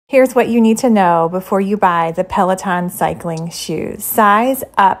Here's what you need to know before you buy the Peloton cycling shoes. Size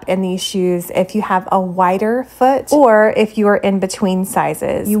up in these shoes if you have a wider foot or if you are in between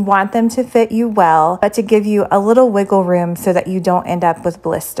sizes. You want them to fit you well, but to give you a little wiggle room so that you don't end up with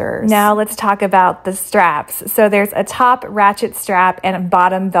blisters. Now let's talk about the straps. So there's a top ratchet strap and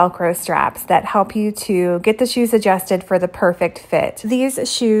bottom Velcro straps that help you to get the shoes adjusted for the perfect fit. These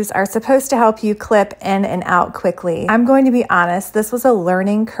shoes are supposed to help you clip in and out quickly. I'm going to be honest, this was a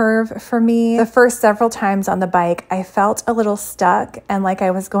learning curve for me. The first several times on the bike, I felt a little stuck and like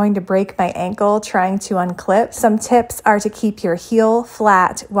I was going to break my ankle trying to unclip. Some tips are to keep your heel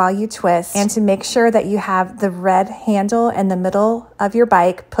flat while you twist and to make sure that you have the red handle in the middle of your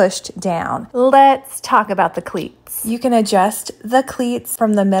bike pushed down. Let's talk about the cleats. You can adjust the cleats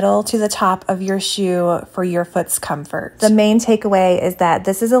from the middle to the top of your shoe for your foot's comfort. The main takeaway is that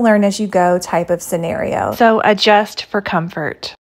this is a learn as you go type of scenario. So adjust for comfort.